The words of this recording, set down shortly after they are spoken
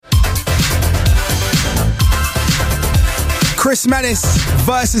Chris Menace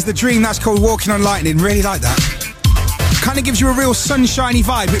versus The Dream. That's called Walking on Lightning. Really like that. Kind of gives you a real sunshiny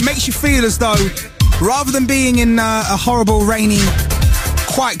vibe. It makes you feel as though, rather than being in a horrible, rainy,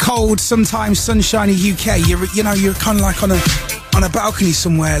 quite cold, sometimes sunshiny UK, you're kind of like on a balcony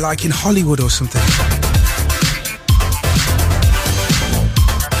somewhere, like in Hollywood or something.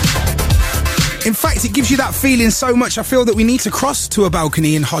 In fact, it gives you that feeling so much, I feel that we need to cross to a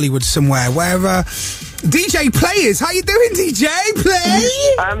balcony in Hollywood somewhere where DJ Play is. How you doing, DJ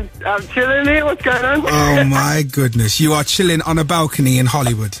Play? I'm chilling here. What's going on? Oh, my goodness. You are chilling on a balcony in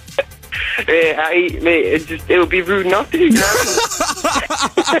Hollywood. It would be rude not to. You know?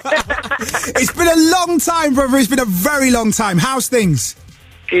 It's been a long time, brother. It's been a very long time. How's things?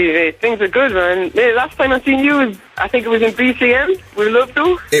 Things are good, man. Last time I seen you, I think it was in BCM with Love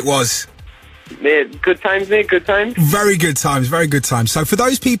Do. It was. Good times, mate, good times. Very good times, very good times. So for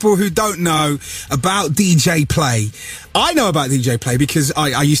those people who don't know about DJ Play, I know about DJ Play because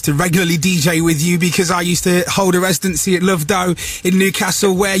I used to regularly DJ with you because I used to hold a residency at Love Dough in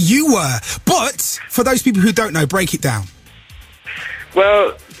Newcastle where you were. But for those people who don't know, break it down.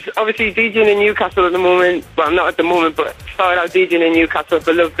 Well, obviously DJing in Newcastle at the moment, well, not at the moment, but started out DJing in Newcastle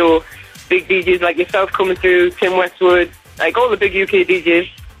for Love Dough. Big DJs like yourself coming through, Tim Westwood, like all the big UK DJs.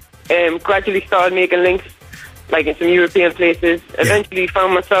 Gradually started making links, like in some European places. Eventually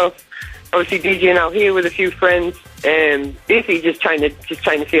found myself, obviously DJing out here with a few friends. Basically just trying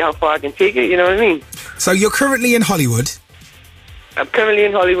to see how far I can take it. You know what I mean? So you're currently in Hollywood. I'm currently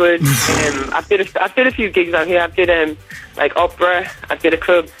in Hollywood. I did a few gigs out here. I did like opera. I did a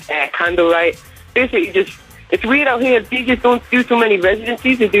club, Candlelight. Basically, it's weird out here. DJs don't do too many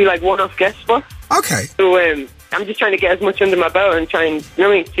residencies. They do like one-off guest spots. Okay. So I'm just trying to get as much under my belt and try and,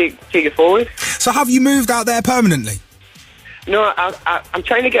 take it forward. So have you moved out there permanently? No, I'm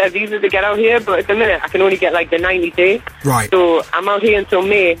trying to get a visa to get out here, but at the minute I can only get like the 90 days. Right. So I'm out here until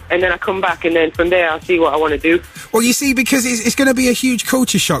May, and then I come back, and then from there I'll see what I want to do. Well, you see, because it's going to be a huge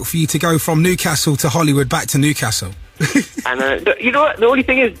culture shock for you to go from Newcastle to Hollywood back to Newcastle. And you know what? The only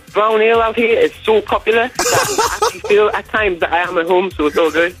thing is, brown ale out here is so popular that I actually feel at times that I am at home, so it's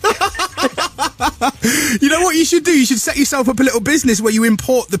all good. You know what you should do? You should set yourself up a little business where you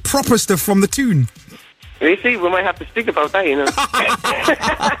import the proper stuff from the tune. You see, we might have to speak about that, you know.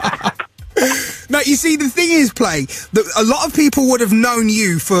 No, you see, the thing is, Play, that a lot of people would have known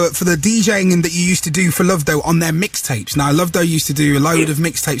you for the DJing and that you used to do for Love Dough on their mixtapes. Now, Love Dough used to do a load of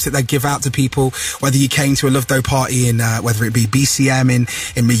mixtapes that they'd give out to people, whether you came to a Love Dough party in, whether it be BCM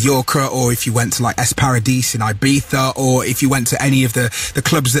in Mallorca, or if you went to like Es Paradis in Ibiza, or if you went to any of the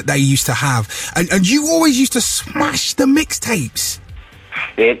clubs that they used to have. And you always used to smash the mixtapes.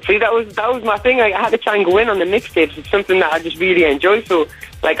 Yeah, see, that was my thing. Like, I had to try and go in on the mixtapes. It's something that I just really enjoy. So,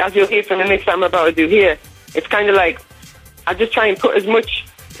 like, as you'll hear from the mix I'm about to do here, it's kind of like I just try and put as much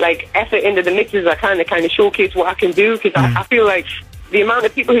like effort into the mixes as I can to kind of showcase what I can do. Because I feel like the amount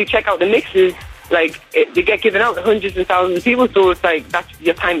of people who check out the mixes, like, they get given out to hundreds and thousands of people. So it's like that's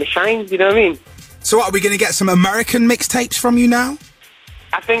your time to shine. You know what I mean? So, what, are we going to get some American mixtapes from you now?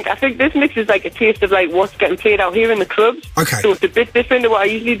 I think this mix is like a taste of like what's getting played out here in the clubs. Okay. So it's a bit different to what I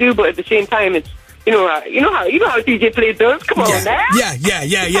usually do, but at the same time, it's you know how DJ Play does. Come on, man. Yeah.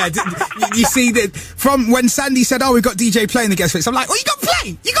 You see that from when Sandy said, "Oh, we got DJ Play in the guest mix," I'm like, "Oh, you got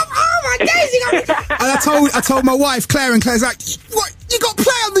Play? You got? Oh my days, you got?" And I told my wife Claire, and Claire's like, "What? You got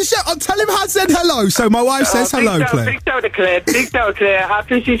Play on the show? I'll tell him how to say hello." So my wife says hello, Claire. Big shout out to Claire. Big shout out to Claire. I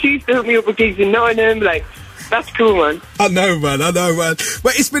appreciate she used to hook me up with gigs in Nottingham, like. That's cool, man. I know, man.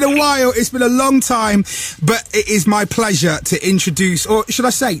 But it's been a while. It's been a long time. But it is my pleasure to introduce, or should I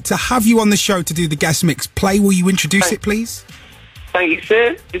say, to have you on the show to do the guest mix. Play, will you introduce it, please? Thank you,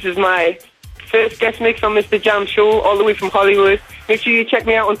 sir. This is my first guest mix on Mr. Jam Show, all the way from Hollywood. Make sure you check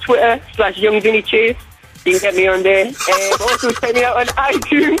me out on Twitter, /YoungVinnyChase. You can get me on there. And also check me out on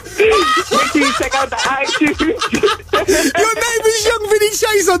iTunes. Make sure you check out the iTunes. Your name is Young Vinny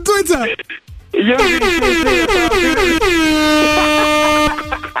Chase on Twitter.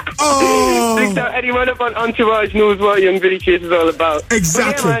 Oh! Thanks out anyone up on Entourage knows what Young Vinny Chase is all about.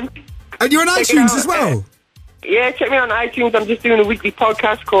 Exactly. Yeah, and you're on iTunes as well? Yeah, check me out on iTunes. I'm just doing a weekly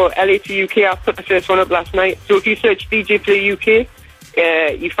podcast called LAT UK. I put the first one up last night. So if you search DJ Play UK,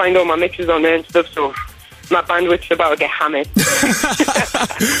 you find all my mixes on there and stuff. So my bandwidth's about to get hammered.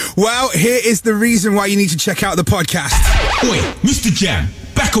 Well, here is the reason why you need to check out the podcast. Oi, Mr. Jam,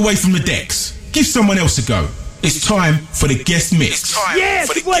 back away from the decks. Give someone else a go. It's time for the guest mix. Yes,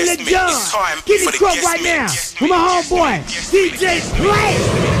 boy, let's go. Get it crunk right now with my homeboy, DJ Play.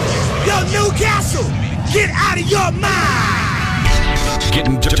 Yo, Newcastle, get out of your mind.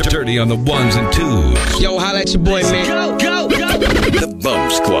 Getting Dirty on the ones and twos. Yo, holla at your boy, man. Go. The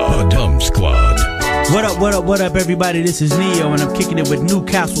Bump Squad. What up, everybody? This is Neo, and I'm kicking it with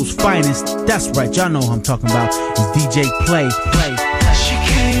Newcastle's finest. That's right, y'all know who I'm talking about. It's DJ Play. She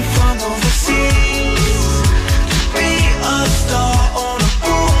came from overseas, be a star on a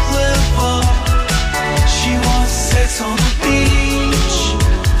boulevard. She wants sex on the beach.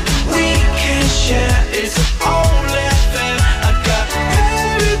 We can share, it's only fair. I got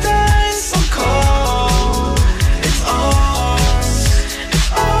paradise on call. It's ours.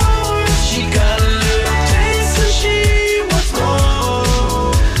 She got a little taste and she wants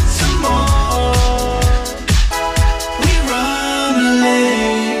more, some more. We run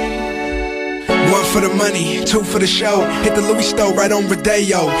late. One for the money, two for the show. Hit the Louis store right on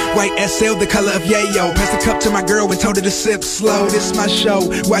Rodeo. White SL, the color of yayo. Passed the cup to my girl and told her to sip slow. This my show,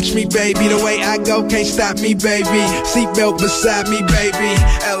 watch me baby. The way I go, can't stop me baby. Seatbelt beside me baby.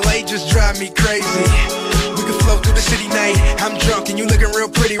 LA just drive me crazy. We can flow through the city night. I'm drunk and you looking real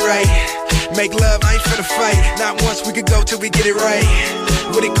pretty, right? Make love, I ain't finna fight. Not once, we could go till we get it right.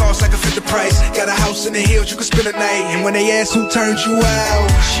 What it costs, I can fit the price. Got a house in the hills, you can spend a night. And when they ask who turned you out,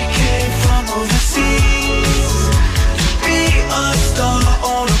 she came from overseas, be a star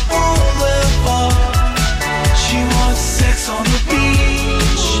on a boulevard. She wants sex on the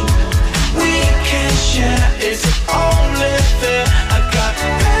beach. We can share, it's only fair. I got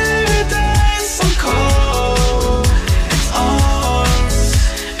paradise on call. It's ours.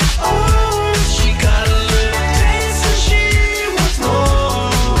 She got a little taste and she wants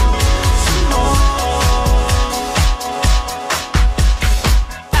more, some more.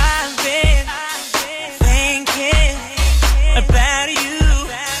 I've been thinking about you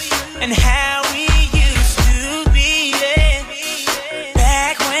and how we used to be,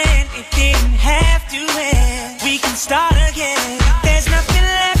 back when it didn't have to end. We can start again. There's nothing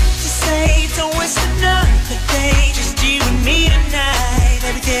left to say, don't waste another day. Just you and me tonight,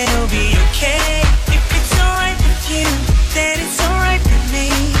 everything will be okay. If it's alright with you, then it's alright with me.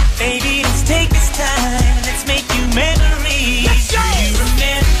 Baby, let's take this time and let's make new memories. Let's go! Do you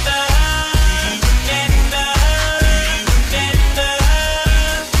remember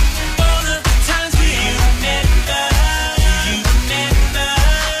all of the times we remember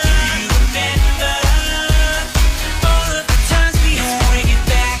all of the times we let's bring it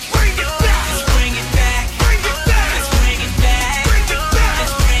back. Let's bring it back. Let's bring it back. Let's bring it back.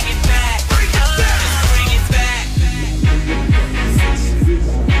 Let's bring it back. Let's bring it back.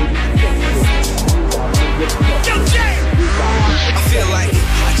 I feel like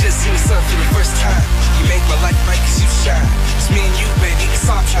I just seen the sun for the first time. You make my life bright cause you shine. It's me and you, baby, it's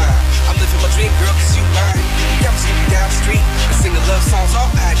our time. I'm living my dream, girl, cause you mine. You got me skipping down the street and singing love songs all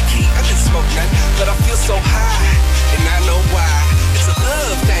out of key. I didn't smoke nothing, but I feel so high. And I know why. It's a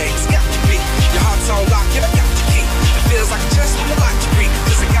love thing, it's got to be. Your heart's on lock, and I got the key. It feels like I just want a lot to breathe.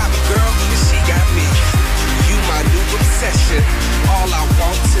 Cause I got my girl, and she got me. You my new obsession. All I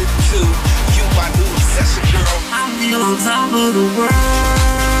want to do. You my new obsession, girl. I feel on top of the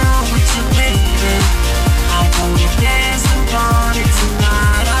world with you, baby. I wanna dance and party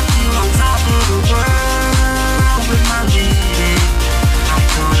tonight. I feel on top of the world with my lady. I'm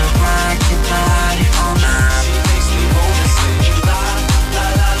gonna rock your body all night. She makes me wanna sing la la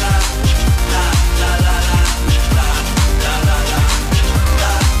la la la la la la la la la la la la la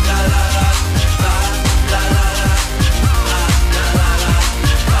la la la la.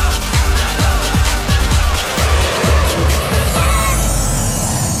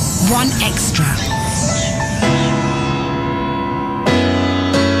 One extra.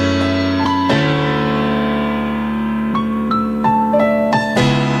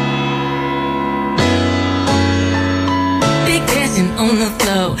 Big dancing on the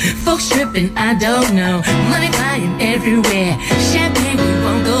floor, folks tripping, I don't know. Money flying everywhere, champagne, we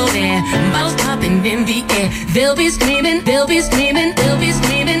won't go there. Bottles popping in the air, they'll be screaming, they'll be screaming, they'll be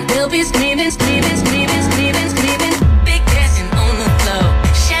screaming, they'll be screaming, screaming, screaming, screaming, screaming. Big dancing on the floor,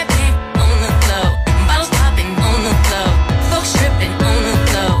 champagne on the floor, bottles popping on the floor, folks tripping on the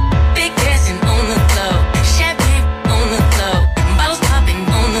floor. Big dancing on the floor, champagne on the floor, bottles popping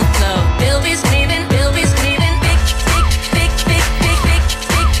on the floor. They'll be screaming, they'll be screaming. Big dancing,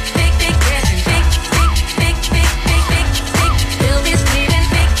 they'll be screaming.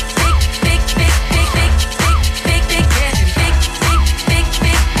 Big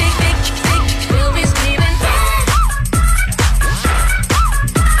dancing,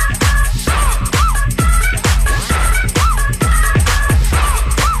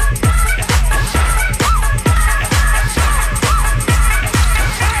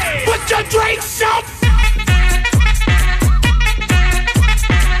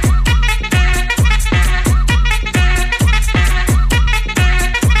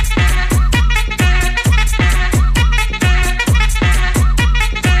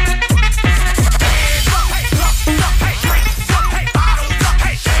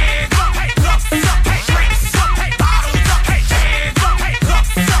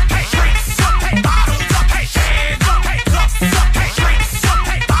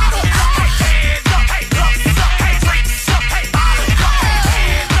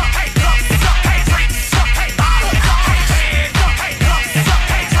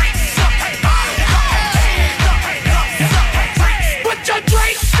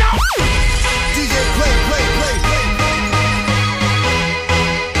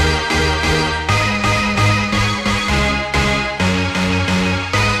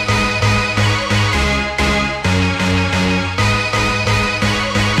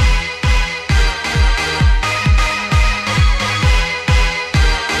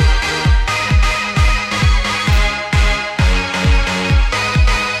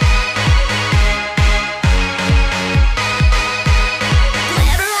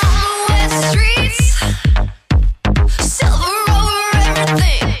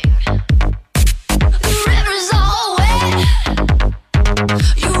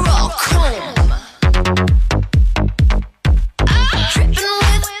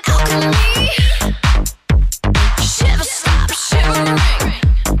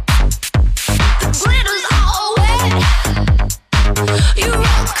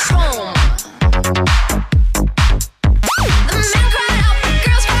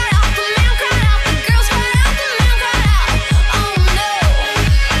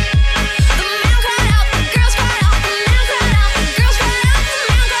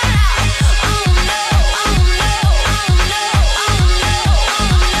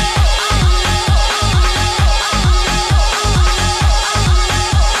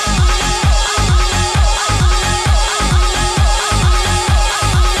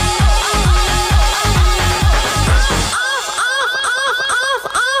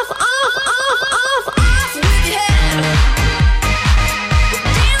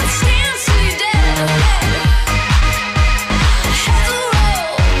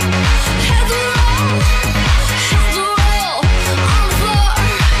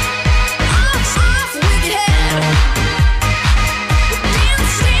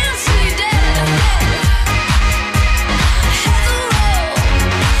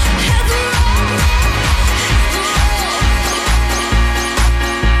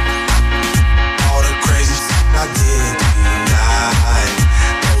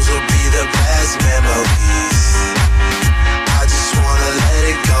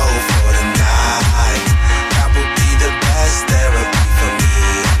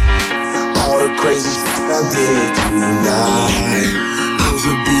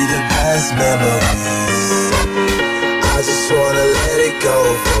 best memories. I just wanna let it go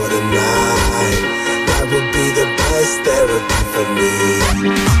for the night. That would be the best therapy for me.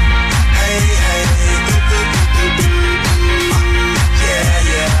 Hey, hey, yeah,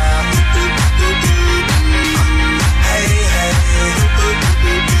 yeah. Hey, hey,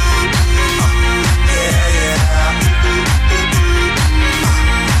 yeah, yeah.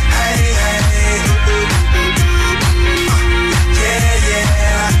 Hey, hey, yeah, yeah.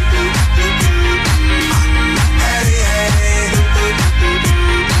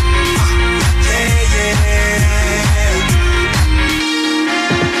 Hey, hey,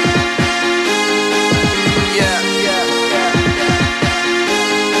 yeah, yeah.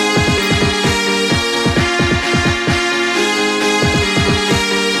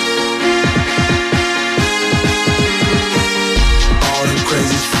 All the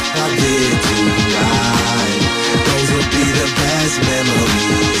crazy shit I did tonight, those will be the best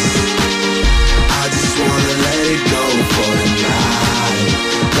memories. I just wanna let it go for the night.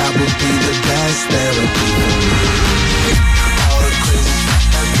 That would be the best therapy for me. All the crazy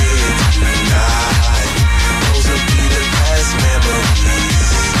shit I did tonight, those will be the best memories.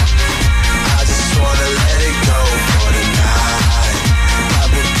 I just wanna let it go for the night. That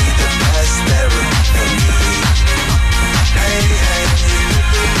would be the best therapy for me. Hey, hey,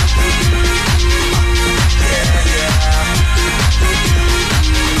 yeah, yeah.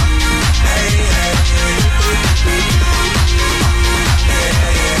 Hey, hey,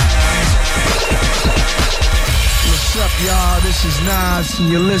 What's up, y'all? This is Nas, and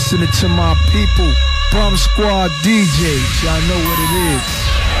you're listening to my people, Bum Squad DJs. Y'all know what it is.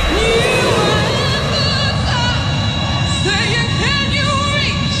 Saying, can you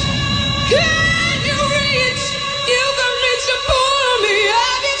reach? Can you reach? You can reach and pull me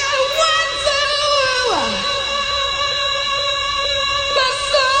up. You gotta want to.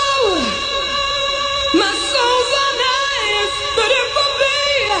 My soul's on ice, but it for me,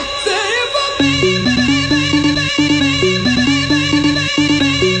 said it for me.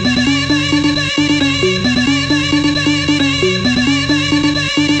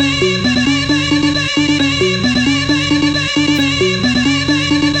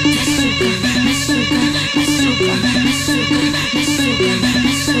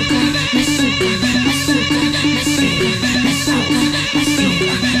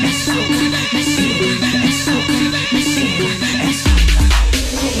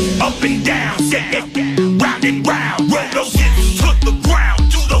 Up and down, round and round. Roll those hips to the ground.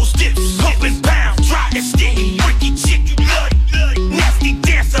 Do those dips, pump and pound. Try that stick, freaky chick, you love it. Nasty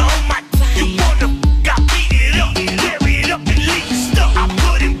dancer on my. You wanna? I beat it up, tear it up and leave it stuck. I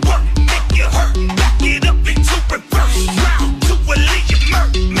put in work, make you hurt. Back it up into reverse. Round to a leave you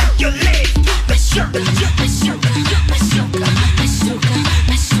murk. Make your legs do the shirt.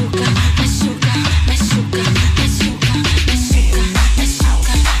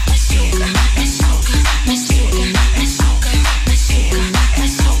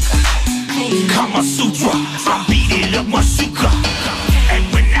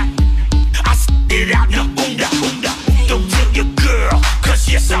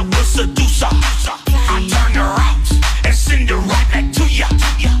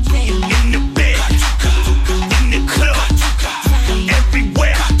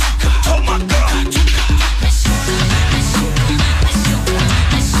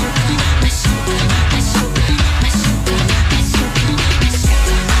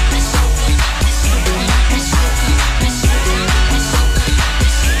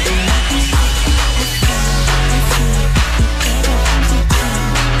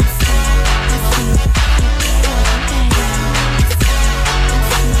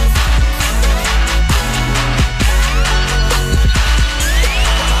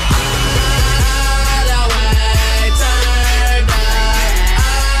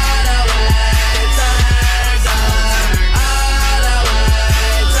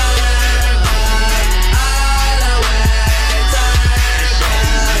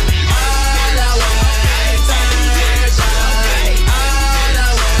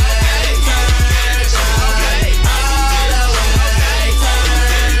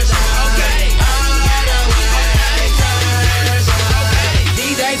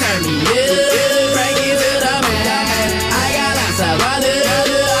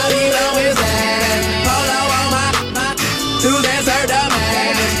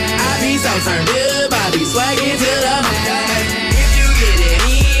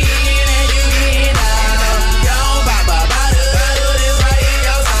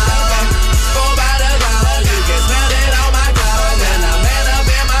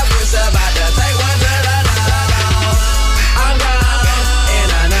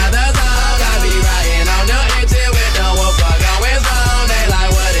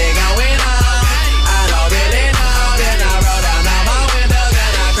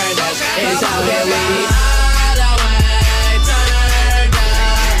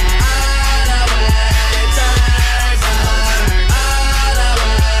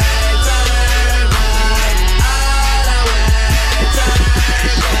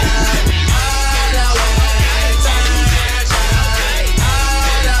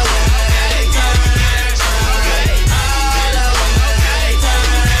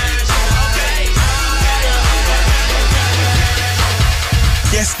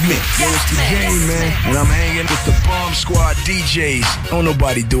 Yo, it's the game, man. And I'm hanging with the Bomb Squad DJs. Don't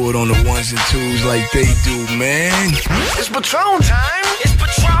nobody do it on the ones and twos like they do, man. It's Patron time. It's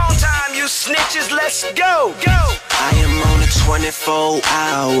Patron time, you snitches. Let's go. Go. I am on a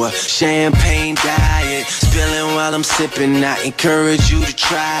 24-hour champagne diet. Spilling while I'm sipping, I encourage you to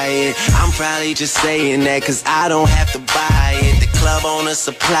try it. I'm probably just saying that cause I don't have to buy it. The club owner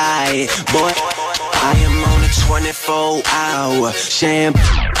supply it. Boy, I am on a 24-hour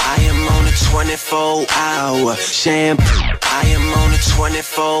champagne. I am on a 24-hour champagne. I am on a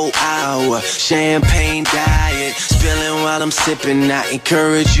 24-hour champagne diet. Spilling while I'm sipping, I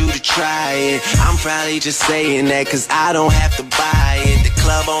encourage you to try it. I'm probably just saying that cause I don't have to buy it. The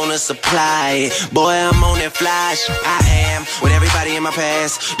club owner supply it. Boy, I'm on that fly shit. I am with everybody in my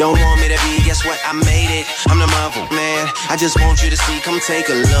past. Don't want me to be, guess what? I made it. I'm the mother, man. I just want you to see, come take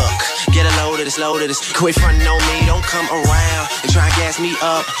a look. Get a load of this, load of this. Quit frontin' on me, don't come around and try and gas me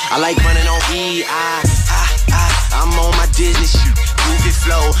up. I like running on E. I'm on my Disney shit, groovy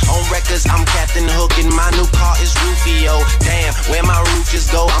flow. On records, I'm Captain Hook and my new car is Rufio. Damn, where my roof just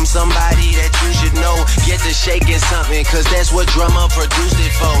go? I'm somebody that you should know. Get to shaking something, cause that's what drummer produced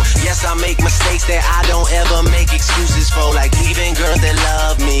it for. Yes, I make mistakes that I don't ever make excuses for. Like leaving girls that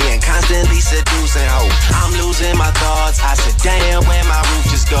love me and constantly seducing hoes. I'm losing my thoughts, I said damn, where my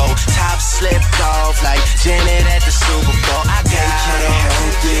roof just go? Top slipped off like Janet at the Super Bowl. I got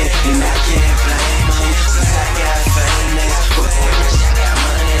it, and I can't blame them, since I got famous. But I got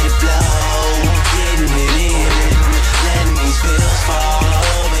money to blow, getting it in, letting these pills fall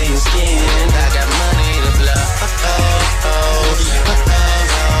over your skin. I got money to blow.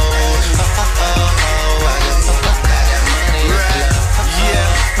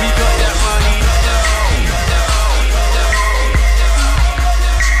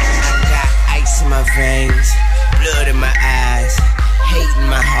 My veins, blood in my eyes, hate in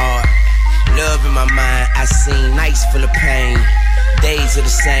my heart, love in my mind. I seen nights full of pain, days are the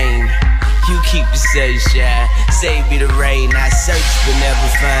same. You keep the sunshine, save me the rain. I search but never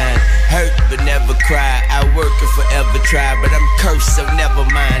find, hurt but never cry. I work and forever try, but I'm cursed so never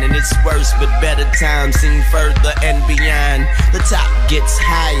mind. And it's worse but better times seem further and beyond. The top gets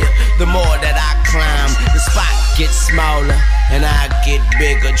higher, the more that I climb. The spot gets smaller and I get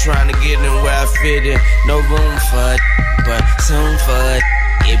bigger, trying to get in where I fit in. No room for it, but soon for it,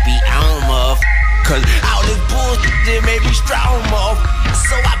 it be on off. Cause all this bullshit made me strong off.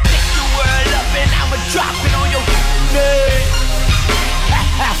 So I pick the world up and I'ma drop it on your neck.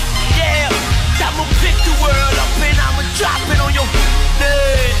 Yeah, I'ma pick the world up and I'ma drop it on your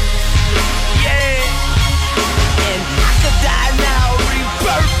neck. Yeah, and I could die now,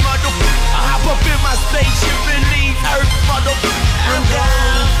 rebirth, mother. I hop up in my spaceship and leave Earth, mother. I'm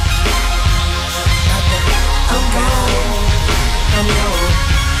gone. I'm gone. I'm gone.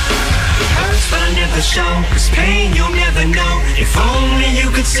 Hurts but I never show, cause pain you'll never know. If only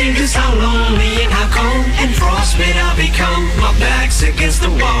you could see just how lonely and how cold and frostbite I become. My back's against the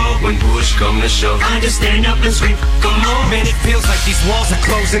wall when push come to shove. I just stand up and scream, come on. Man, it feels like these walls are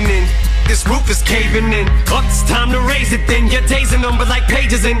closing in. This roof is caving in. Oh, it's time to raise it then. Your days are numbered like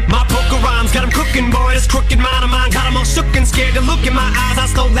pages in my poker rhymes. Got 'em cooking, boy, this crooked mind of mine. Got 'em all shook and scared to look in my eyes. I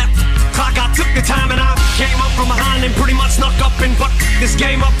stole that clock, I took the time and I came up from behind and pretty much snuck up and fucked this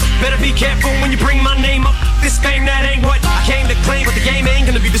game up. Better be careful when you bring my name up. This fame, that ain't what I came to claim. But the game ain't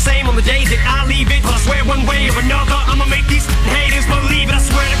gonna be the same on the days that I leave it. But I swear one way or another, I'ma make these haters believe it. I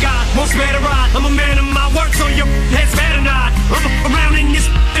swear to God, won't spare to ride. I'm a man of my word, so your head's better not. I'm around in this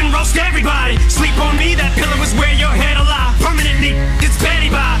and roast everybody. Sleep on me, that pillow is where your head alive. Permanently, it's Betty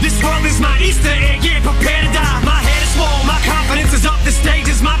by. This world is my Easter egg, yeah, prepare to die. My head is swole, my confidence is up. The stage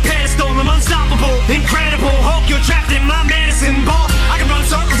is my pedestal, I'm unstoppable, incredible. Hulk, you're trapped in my medicine ball. I can run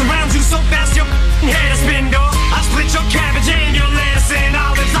circles around you so fast your head is spin, dog. I split your cabbage and your lettuce and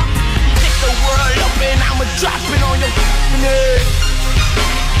olives. I'll pick the world up and I'ma drop it on your neck.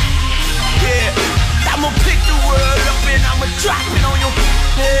 Yeah, I'ma pick the world up and I'ma drop it on your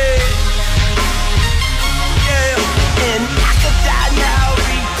head. Yeah, and I could die now,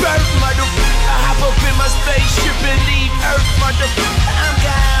 rebirth, mother. I hop up in my spaceship and leave Earth, mother. I'm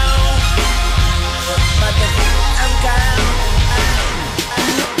gone, mother. I'm gone.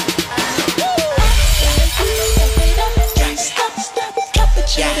 Drop it,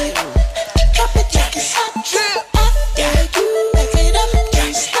 yeah. Drop it, yeah. It's hot. Yeah, back it up.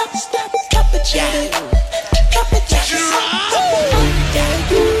 Can't stop. Drop it, yeah. Drop it, yeah. It's hot. Yeah,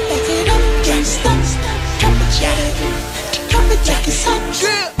 back it up. Can't stop. Drop it, yeah. Drop it, yeah. It's hot.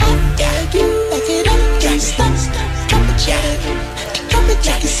 Yeah, back it up. Can't stop. Drop it, yeah. Drop it,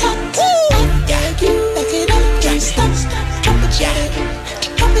 yeah. It's hot. Yeah, back it up. Can't stop. Drop it, yeah.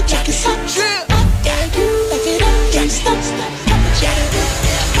 Drop it, yeah. It's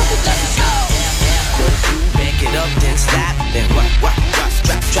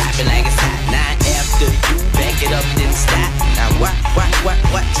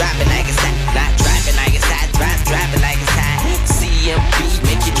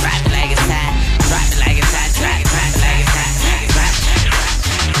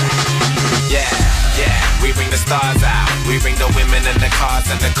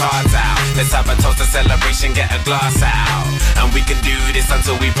cars and the cards out. Let's have a toast, a celebration, get a glass out. And we can do this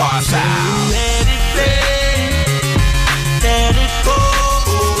until we pass out. Let it rain, let it go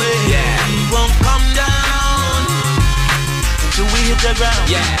away. Yeah. We won't come down until we hit the ground.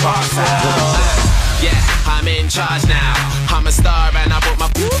 Yeah, pass out. Yeah, I'm in charge now. I'm a star and I bought my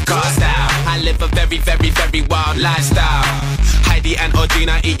cars down. I live a very, very, very wild lifestyle. Heidi and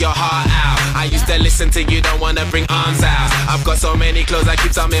Audrina, eat your heart out. I used to listen to you, don't wanna bring arms out. I've got so many clothes, I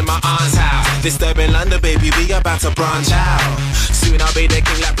keep some in my aunt's house. Disturbing London, baby, we about to branch out. Soon I'll be the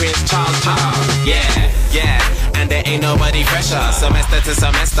king like Prince Charles. Yeah, yeah, and there ain't nobody fresher. Semester to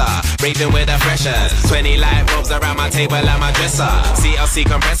semester, raving with the freshers. 20 light bulbs around my table and my dresser. CLC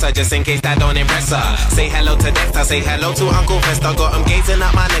compressor, just in case that don't impress her. Say hello to Dexter, say hello to Uncle Fester. Got him gazing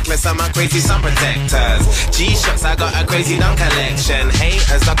at my necklace and my crazy sun protectors. G-Shocks, I got a crazy dumb collection.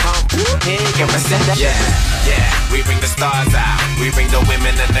 Haters, I can't hear you resent that. Yeah, yeah, we bring the stars out. We bring the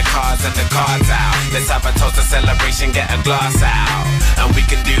women and the cars and the cards out. Let's have a toast, a celebration, get a glass out. And we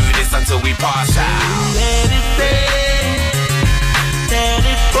can do this until we pass out. Let it rain, let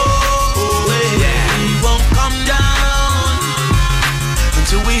it go away. Yeah. We won't come down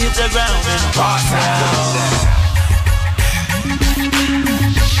until we hit the ground and pass out.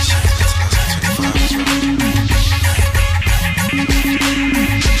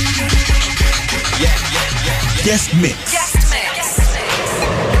 Guest mix. Guest mix.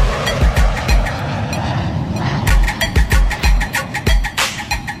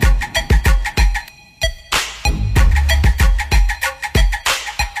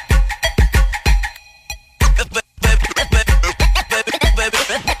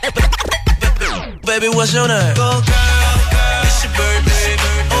 Baby, what's your name? Go girl, girl, it's your birthday.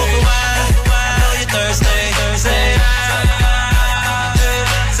 Over wine, I know you're Thursday. Say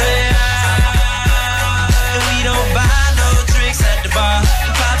and we don't buy no drinks at the bar.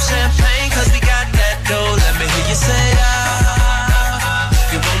 Pop champagne 'cause we got that dough. Let me hear you say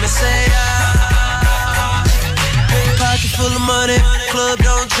you want me say pocket full of money, club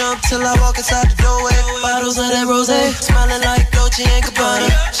don't jump till I walk inside the doorway. Bottles of that rosé, smiling like Dolce & Gabbana.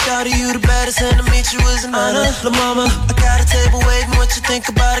 Shawty, you the baddest, and to meet you is an honor. La mama, I got a table waiting. What you think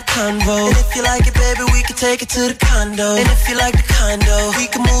about a convo? And if you like it, baby, we can take it to the condo. And if you like the condo, we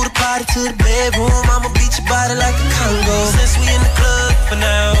can move the party to the bedroom. I'ma beat your body like a Congo. Since we in the club for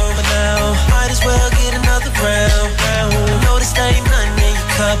now, might as well get another round. Know this ain't nothing in your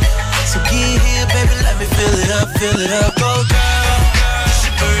cup, so get here, baby, let me fill it up, fill it up. Go girl, it's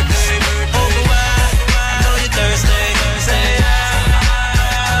your birthday. Over wine, I know you're Thursday. Say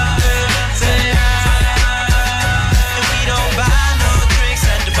and we don't buy no drinks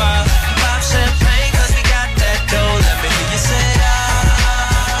at the bar. Pop champagne 'cause we got that dough. Let me hear you say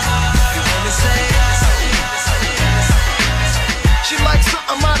you want me say She likes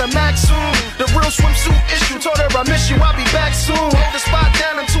something out of Max soon. The real swimsuit issue. Told her I miss you, I'll be back soon. Hold the spot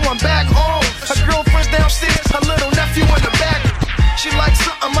down until I'm back home. Her girlfriend's downstairs, her little nephew in the back. She likes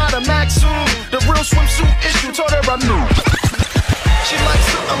something out of Max soon. The real swimsuit issue. Told her I knew. She likes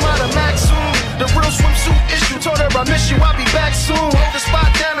something out of Max soon. The real swimsuit issue. Told her I miss you, I'll be back soon. Hold the spot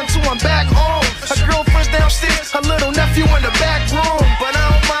down until I'm back home. Her girlfriend's downstairs, her little nephew in the back room. But I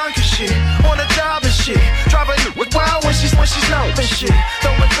don't mind 'cause she on the job and shit. Driving with wild when she's out and shit.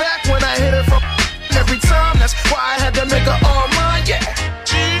 Throw it back when I hit her from every time. That's why I had to make her all mine. Yeah.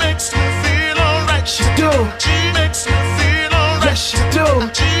 She makes me feel alright. She do. She makes me feel alright. Yes, she do.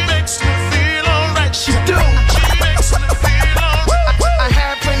 She makes me feel alright. She do. She makes me feel alright. I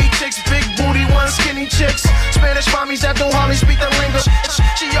had plenty chicks, big booty ones, skinny chicks, Spanish mommies that don't hardly speak the language.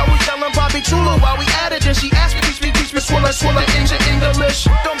 She always yelling Bobby Chulo while we at it. Then she asked me, teach me, swallow into English.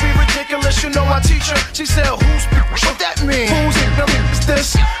 Don't be ridiculous, you know I teach her. She said, who's what that mean? Who's is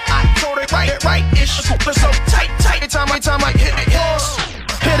this? I told her right-ish, but so tight. Every time I hit it,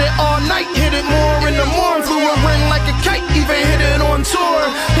 hit it all night, hit it more in the morning. Flew a ring like a kite, even hit it on tour.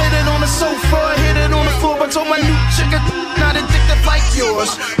 Hit it on the sofa, hit it on the floor, but told my new chick not addicted like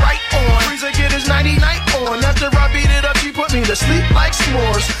yours. Right on, Freezer get his 90-night on. After I beat it up, she put me to sleep like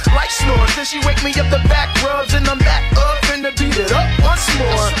s'mores, like snores. Then she wake me up the back rubs, and I'm back up and to beat it up once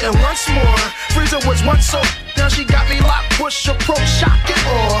more and once more. Freezer was once so. Now she got me locked, push approach, shock and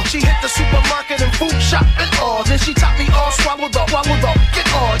all. She hit the supermarket and food shop and all. Then she taught me all, swallowed up, get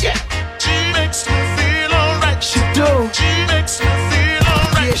all, yeah. She makes me feel alright. She do. She makes me feel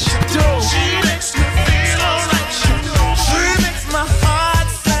alright. Yeah, she do. She makes me feel alright. She makes my heart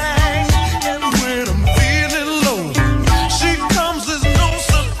sing. And when I'm feeling low, she comes as no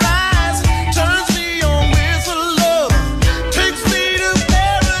surprise. Turns me on with her love. Takes me to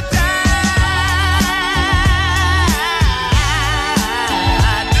paradise.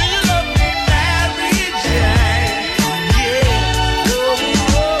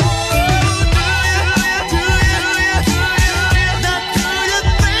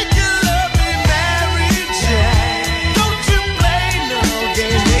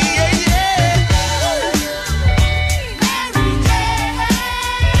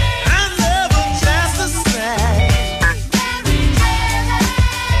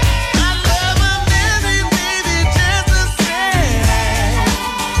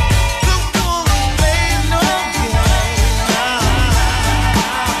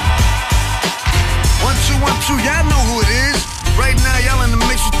 true, y'all know who it is. Right now, y'all in the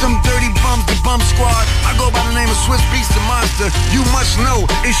mix with them dirty bums, the Bum Squad. I go by the name of Swiss Beast the Monster. You must know,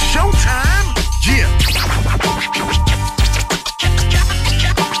 it's showtime. Yeah.